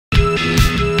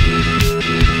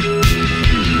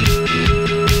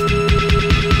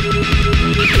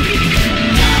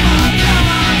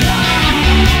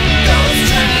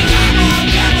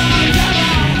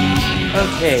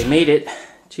made it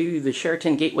to the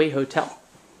Sheraton Gateway Hotel.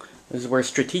 This is where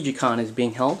Strategicon is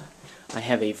being held. I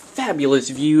have a fabulous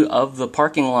view of the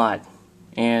parking lot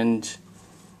and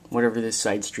whatever this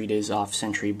side street is off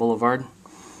Century Boulevard.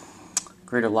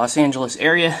 Greater Los Angeles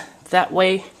area that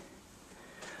way.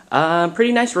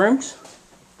 Pretty nice rooms.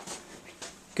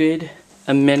 Good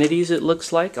amenities, it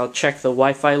looks like. I'll check the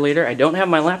Wi-Fi later. I don't have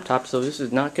my laptop, so this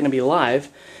is not going to be live.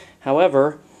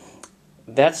 However,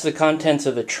 that's the contents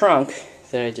of the trunk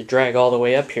that I had to drag all the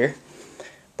way up here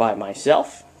by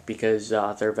myself because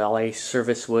their valet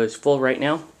service was full right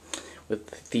now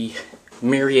with the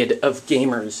myriad of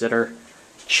gamers that are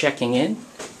checking in.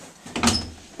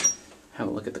 Have a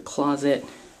look at the closet.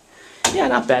 Yeah,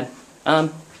 not bad.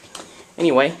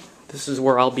 Anyway, this is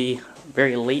where I'll be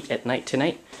very late at night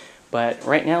tonight. But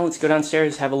right now, let's go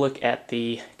downstairs, have a look at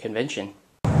the convention.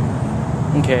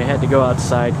 Okay, I had to go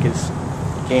outside because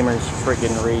gamers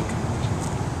friggin' reek.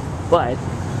 But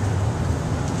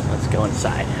let's go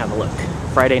inside, have a look.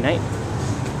 Friday night.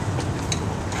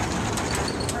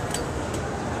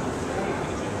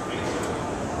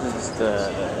 This is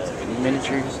the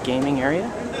miniatures gaming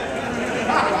area.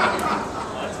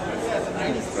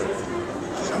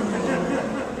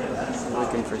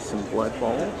 Looking for some blood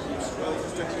balls.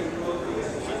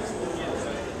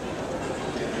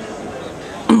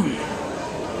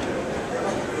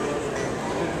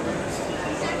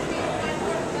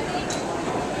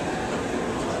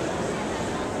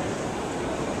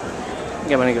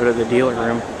 I'm gonna go to the dealer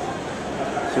room,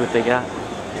 see what they got.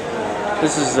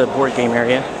 This is the board game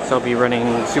area, so I'll be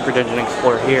running Super Dungeon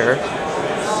Explorer here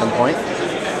at some point.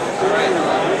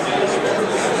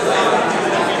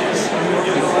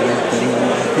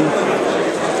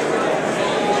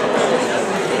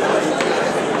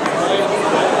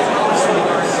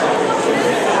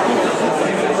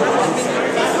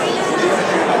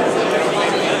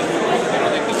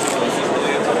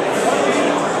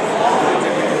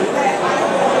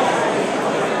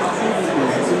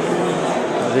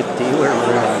 The dealer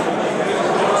room.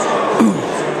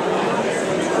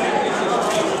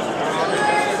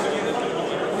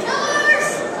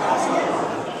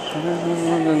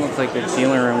 Doesn't look like the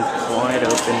dealer room's quite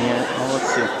open yet. Oh, let's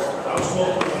see.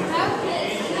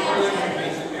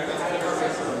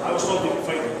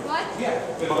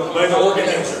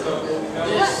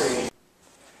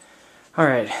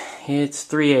 Alright, it's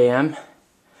 3 a.m.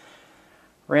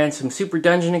 Ran some Super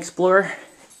Dungeon Explorer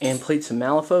and played some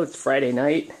Malifaux. It's Friday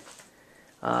night.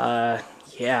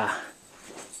 Yeah.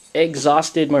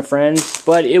 Exhausted, my friends,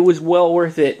 but it was well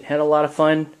worth it. Had a lot of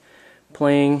fun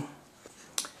playing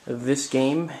this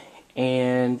game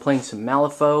and playing some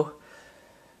Malifaux.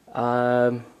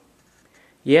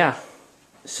 Yeah.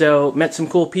 So, met some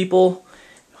cool people.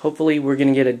 Hopefully we're going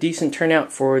to get a decent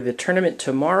turnout for the tournament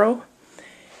tomorrow.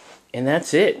 And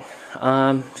that's it.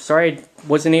 Sorry I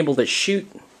wasn't able to shoot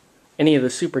any of the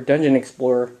Super Dungeon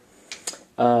Explorer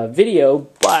video,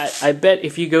 but I bet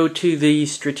if you go to the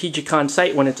Strategicon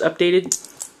site when it's updated,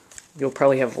 you'll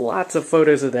probably have lots of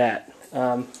photos of that.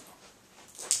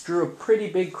 Drew a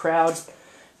pretty big crowd.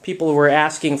 People were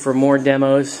asking for more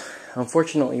demos.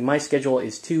 Unfortunately, my schedule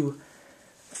is too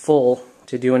full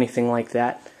to do anything like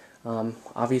that.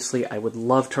 Obviously, I would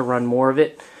love to run more of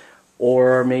it,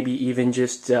 or maybe even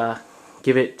just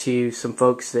give it to some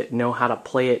folks that know how to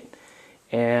play it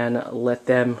and let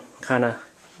them kind of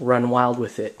run wild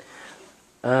with it.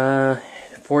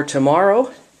 For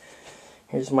tomorrow,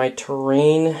 here's my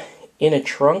terrain in a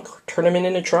trunk, tournament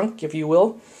in a trunk, if you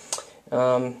will.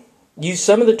 Use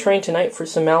some of the terrain tonight for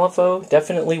some Malifaux.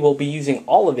 Definitely will be using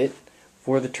all of it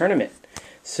for the tournament.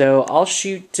 So I'll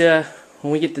shoot,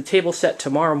 when we get the table set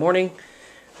tomorrow morning,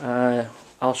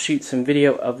 I'll shoot some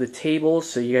video of the tables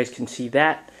so you guys can see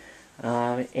that.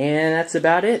 And that's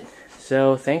about it.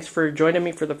 So thanks for joining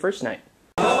me for the first night.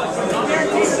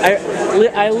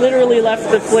 I literally left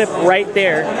the flip right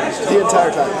there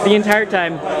the entire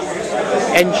time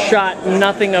and shot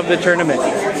nothing of the tournament.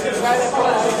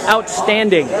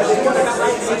 Outstanding.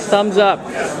 Thumbs up.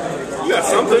 You got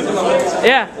something?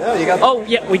 Yeah. Yeah, you got. Oh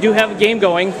yeah, we do have a game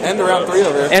going. End of round 3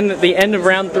 over here. And the end of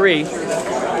round 3.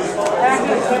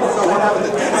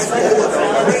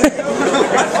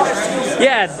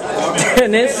 Yeah,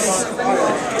 Dennis.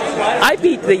 I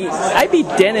beat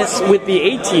Dennis with the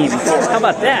A-team. How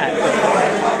about that?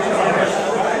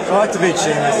 I like to beat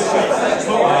Seamus.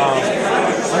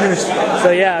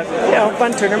 So yeah,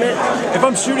 fun tournament. If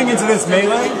I'm shooting into this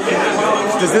melee,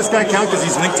 does this guy count because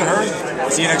he's linked to her?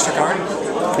 Is he an extra card?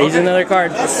 He's another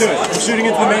card. Let's do it. I'm shooting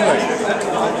into the melee.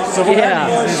 So what that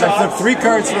means is I flip 3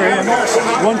 cards for him,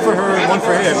 1 for her, and 1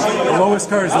 for him. The lowest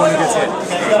card is the one who gets hit.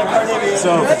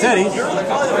 So for Teddy,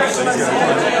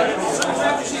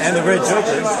 and the red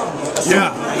Joker.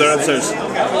 Yeah, they're upstairs.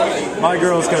 My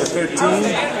girl's got a 13,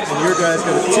 and your guy's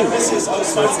got a 2.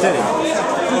 So it's Teddy.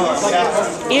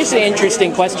 Here's an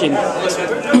interesting question.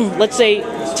 Let's say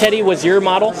Teddy was your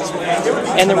model,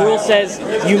 and the rule says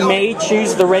you may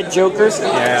choose the red Jokers.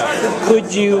 Yeah.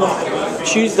 Could you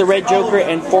choose the red Joker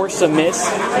and force a miss?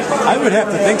 I would have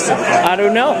to think so. I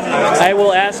don't know. I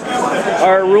will ask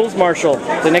our rules marshal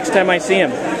the next time I see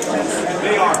him.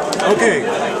 Okay,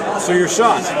 so your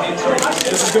shot.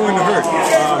 This is going to hurt.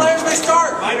 Players may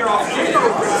start! Players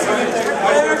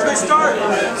may start!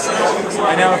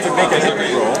 I now have to make a hit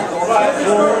roll.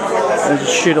 I'll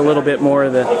just shoot a little bit more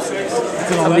of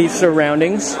these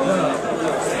surroundings.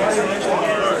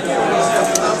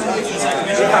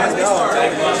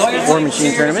 War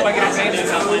Machine Tournament. Okay.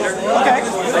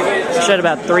 Shot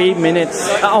about 3 minutes.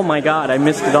 Oh my god, I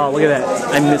missed it all. Look at that.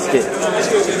 I missed it.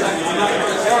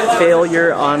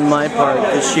 Failure on my part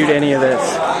to shoot any of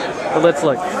this. But let's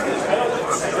look.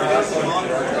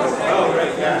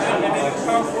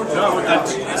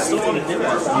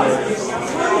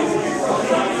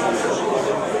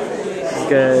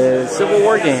 Like a Civil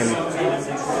War game.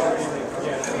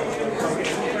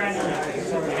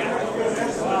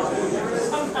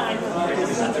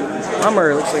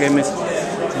 Bummer, looks like I missed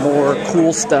more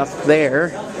cool stuff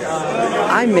there.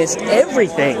 I missed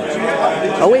everything.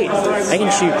 Oh wait, I can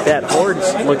shoot that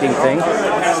Hordes looking thing.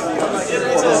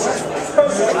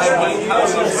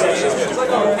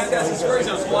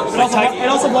 It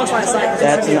also blocks my sight.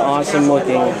 That's an awesome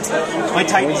looking. My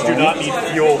Titans do not need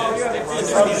fuel.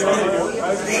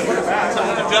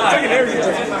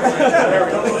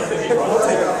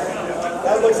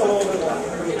 That looks a little bit.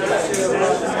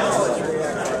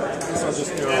 I'll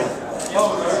just go.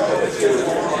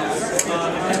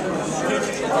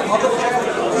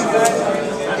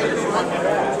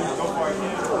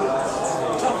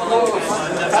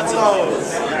 That's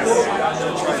those.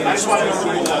 I just want to know who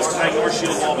it was because I ignore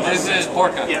shield wall. This is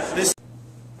Porca. Yeah. This.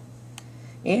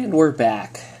 And we're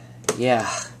back. Yeah.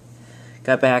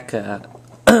 Got back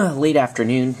late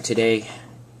afternoon today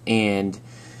and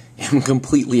I'm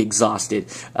completely exhausted.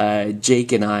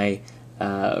 Jake and I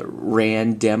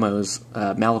ran demos,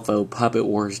 Malifaux Puppet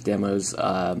Wars demos,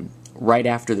 right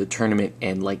after the tournament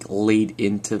and like late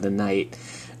into the night.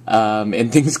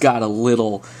 And things got a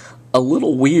little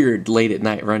weird late at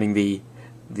night running the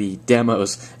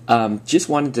demos. Just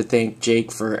wanted to thank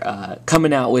Jake for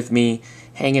coming out with me,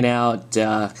 hanging out,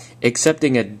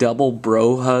 accepting a double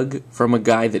bro hug from a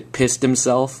guy that pissed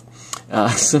himself.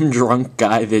 Some drunk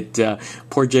guy that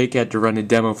poor Jake had to run a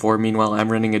demo for. Meanwhile, I'm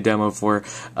running a demo for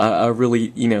a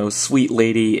really, sweet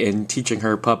lady and teaching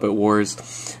her Puppet Wars.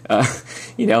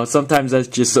 Sometimes that's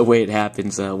just the way it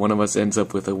happens. One of us ends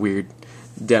up with a weird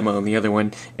demo and the other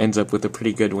one ends up with a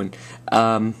pretty good one.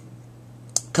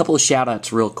 Couple of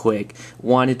shout-outs real quick.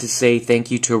 Wanted to say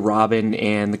thank you to Robin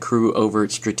and the crew over at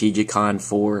Strategicon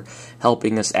for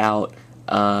helping us out.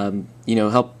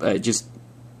 Just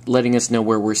letting us know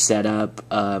where we're set up,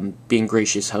 being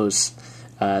gracious hosts.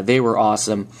 They were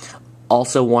awesome.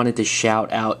 Also wanted to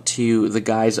shout out to the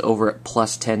guys over at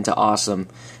Plus 10 to Awesome.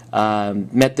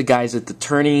 Met the guys at the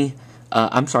tourney.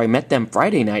 Met them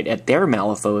Friday night at their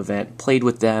Malifaux event. Played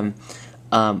with them.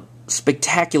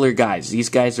 Spectacular guys. These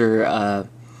guys are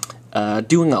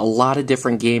doing a lot of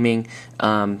different gaming.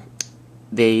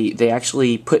 They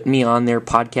actually put me on their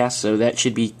podcast, so that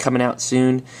should be coming out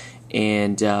soon.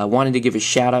 And wanted to give a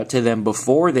shout out to them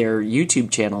before their YouTube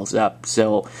channel's up.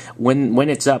 So when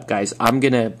it's up, guys, I'm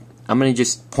gonna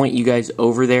just point you guys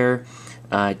over there.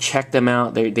 Check them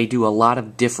out. They do a lot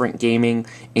of different gaming,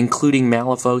 including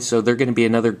Malifaux. So they're gonna be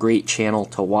another great channel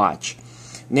to watch.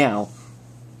 Now,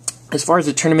 as far as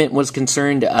the tournament was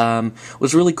concerned,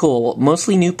 was really cool.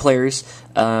 Mostly new players.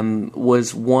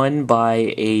 Was won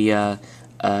by a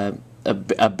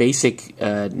basic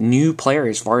new player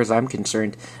as far as I'm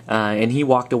concerned, and he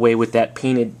walked away with that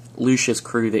painted Lucius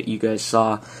crew that you guys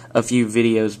saw a few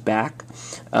videos back.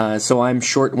 So I'm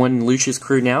short one Lucius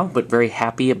crew now, but very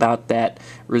happy about that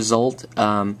result.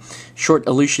 Short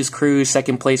a Lucius crew.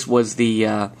 Second place was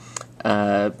the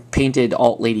painted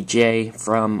Alt Lady J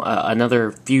from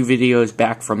another few videos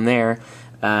back from there,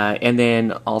 and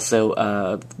then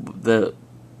also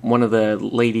one of the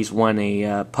ladies won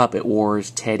a Puppet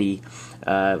Wars Teddy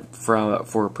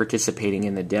for participating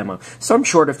in the demo. So I'm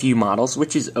short a few models,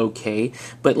 which is okay.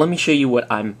 But let me show you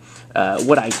what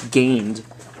I gained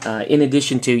in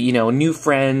addition to, you know, new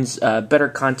friends, better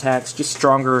contacts, just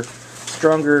stronger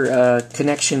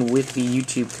connection with the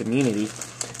YouTube community.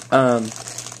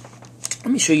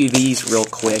 Let me show you these real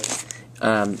quick.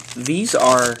 These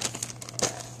are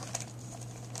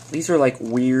like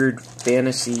weird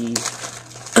fantasy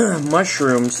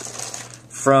mushrooms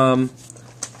from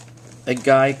a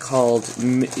guy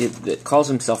that calls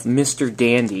himself Mr.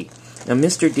 Dandy. Now,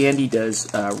 Mr. Dandy does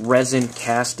resin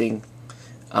casting,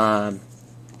 and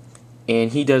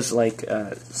he does like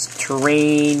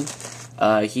terrain.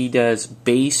 He does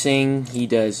basing. He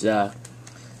does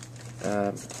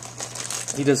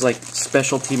like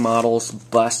specialty models,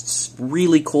 busts,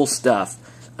 really cool stuff.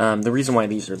 The reason why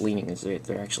these are leaning is they've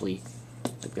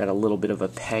got a little bit of a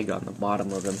peg on the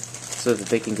bottom of them so that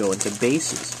they can go into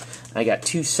bases. I got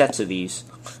 2 sets of these,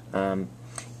 and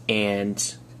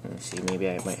let's see, maybe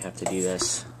I might have to do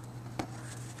this.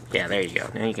 Yeah, there you go.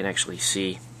 Now you can actually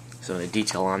see some of the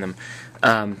detail on them,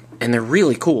 and they're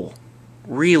really cool.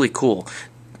 Really cool.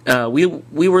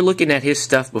 We were looking at his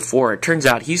stuff before. It turns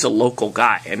out he's a local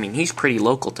guy. I mean, he's pretty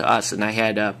local to us, and I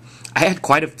had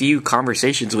quite a few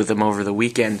conversations with him over the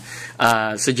weekend,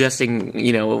 suggesting,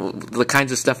 you know, the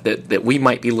kinds of stuff that we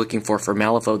might be looking for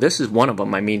Malifaux. This is one of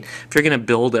them. I mean, if you're going to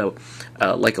build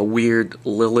like a weird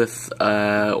Lilith,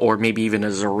 or maybe even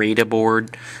a Zoraida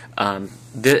board,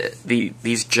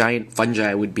 these giant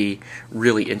fungi would be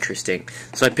really interesting.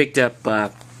 So I picked up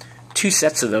 2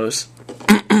 sets of those.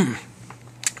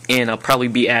 And I'll probably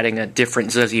be adding a different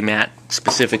Zuzzy mat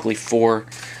specifically for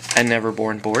a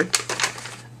Neverborn board.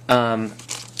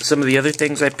 Some of the other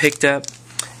things I picked up,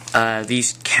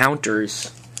 these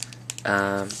counters,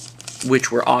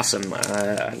 which were awesome.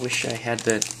 I wish I had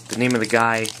the name of the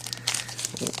guy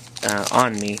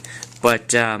on me,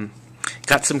 but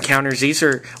got some counters.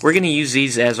 We're going to use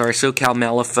these as our SoCal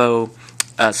Malifaux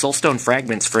Soulstone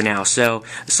fragments for now. So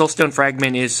the Soulstone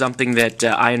fragment is something that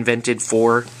I invented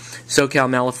for SoCal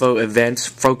Malifaux events.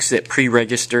 Folks that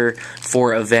pre-register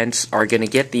for events are going to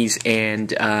get these, and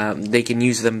they can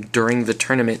use them during the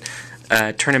tournaments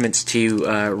to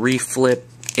reflip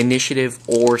initiative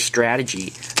or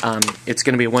strategy. It's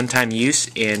going to be a one-time use,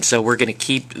 and so we're going to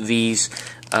keep these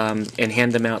and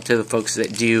hand them out to the folks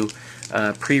that do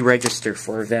pre-register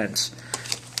for events.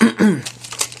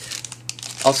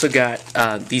 Also got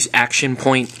these action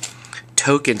point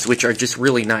tokens, which are just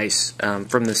really nice,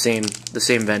 from the same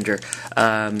vendor.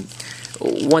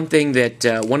 One thing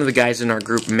that one of the guys in our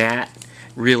group, Matt,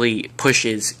 really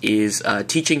pushes is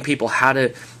teaching people how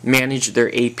to manage their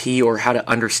AP or how to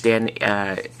understand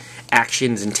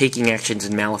actions and taking actions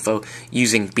in Malifaux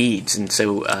using beads. And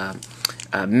so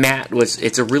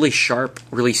it's a really sharp,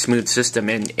 really smooth system,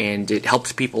 and it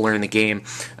helps people learn the game,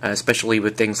 especially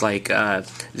with things like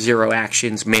zero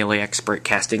actions, melee expert,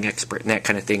 casting expert, and that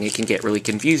kind of thing. It can get really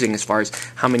confusing as far as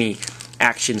how many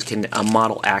actions can a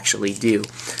model actually do.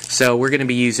 So we're going to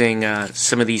be using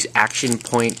some of these action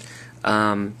point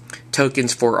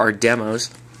tokens for our demos.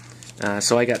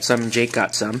 So I got some, Jake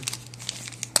got some,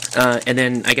 and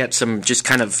then I got some just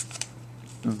kind of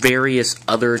various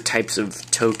other types of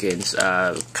tokens,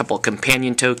 a couple of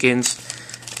companion tokens.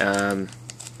 So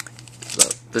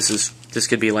this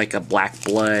could be like a black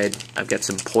blood. I've got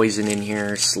some poison in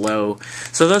here, slow.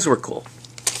 So those were cool.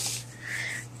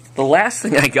 The last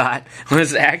thing I got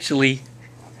was actually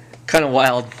kind of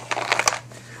wild.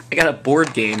 I got a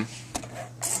board game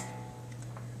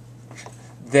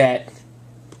that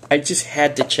I just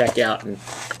had to check out, and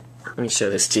let me show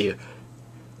this to you.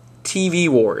 TV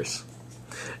Wars.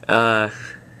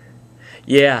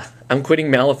 Yeah, I'm quitting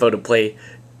Malifaux to play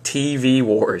TV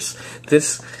Wars.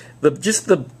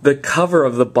 The cover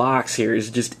of the box here is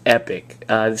just epic.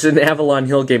 It's an Avalon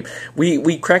Hill game.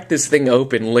 We cracked this thing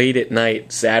open late at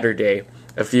night Saturday,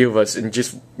 a few of us, and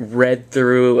just read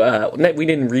through. We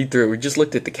didn't read through it. We just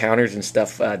looked at the counters and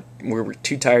stuff. We were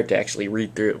too tired to actually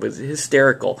read through it. It was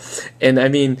hysterical. And I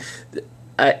mean,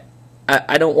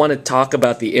 I don't want to talk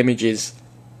about the images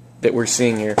that we're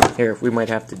seeing here. Here, we might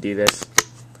have to do this.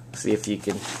 See if you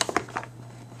can,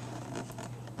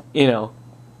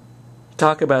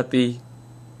 talk about the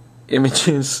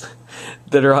images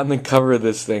that are on the cover of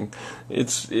this thing.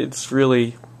 It's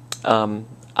really,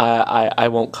 I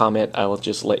won't comment. I will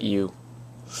just let you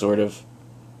sort of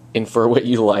infer what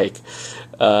you like.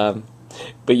 But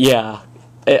yeah,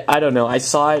 I don't know. I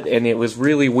saw it and it was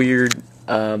really weird.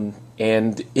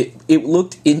 And it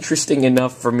looked interesting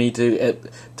enough for me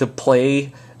to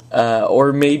play,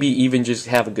 or maybe even just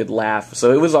have a good laugh.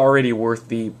 So it was already worth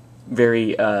the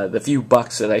few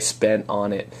bucks that I spent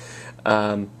on it.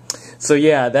 So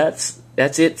yeah, that's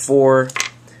it for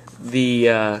the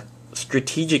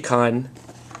Strategicon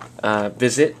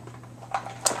visit.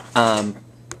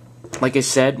 Like I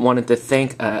said, wanted to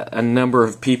thank a number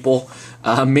of people,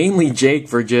 mainly Jake,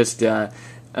 for just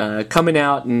coming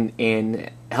out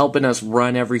and helping us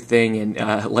run everything,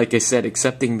 and like I said,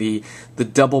 accepting the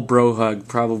double bro hug.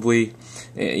 Probably,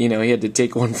 he had to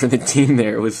take one for the team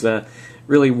there. It was a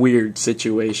really weird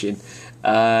situation.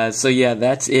 So yeah,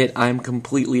 that's it. I'm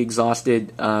completely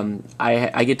exhausted.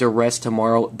 I get to rest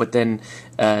tomorrow, but then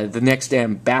the next day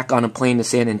I'm back on a plane to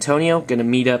San Antonio. Gonna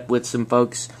meet up with some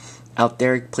folks out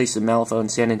there, place in Malifaux in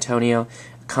San Antonio,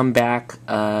 come back,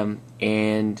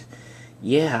 and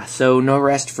yeah, so no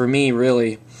rest for me,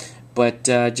 really. But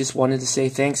just wanted to say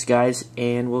thanks, guys,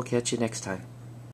 and we'll catch you next time.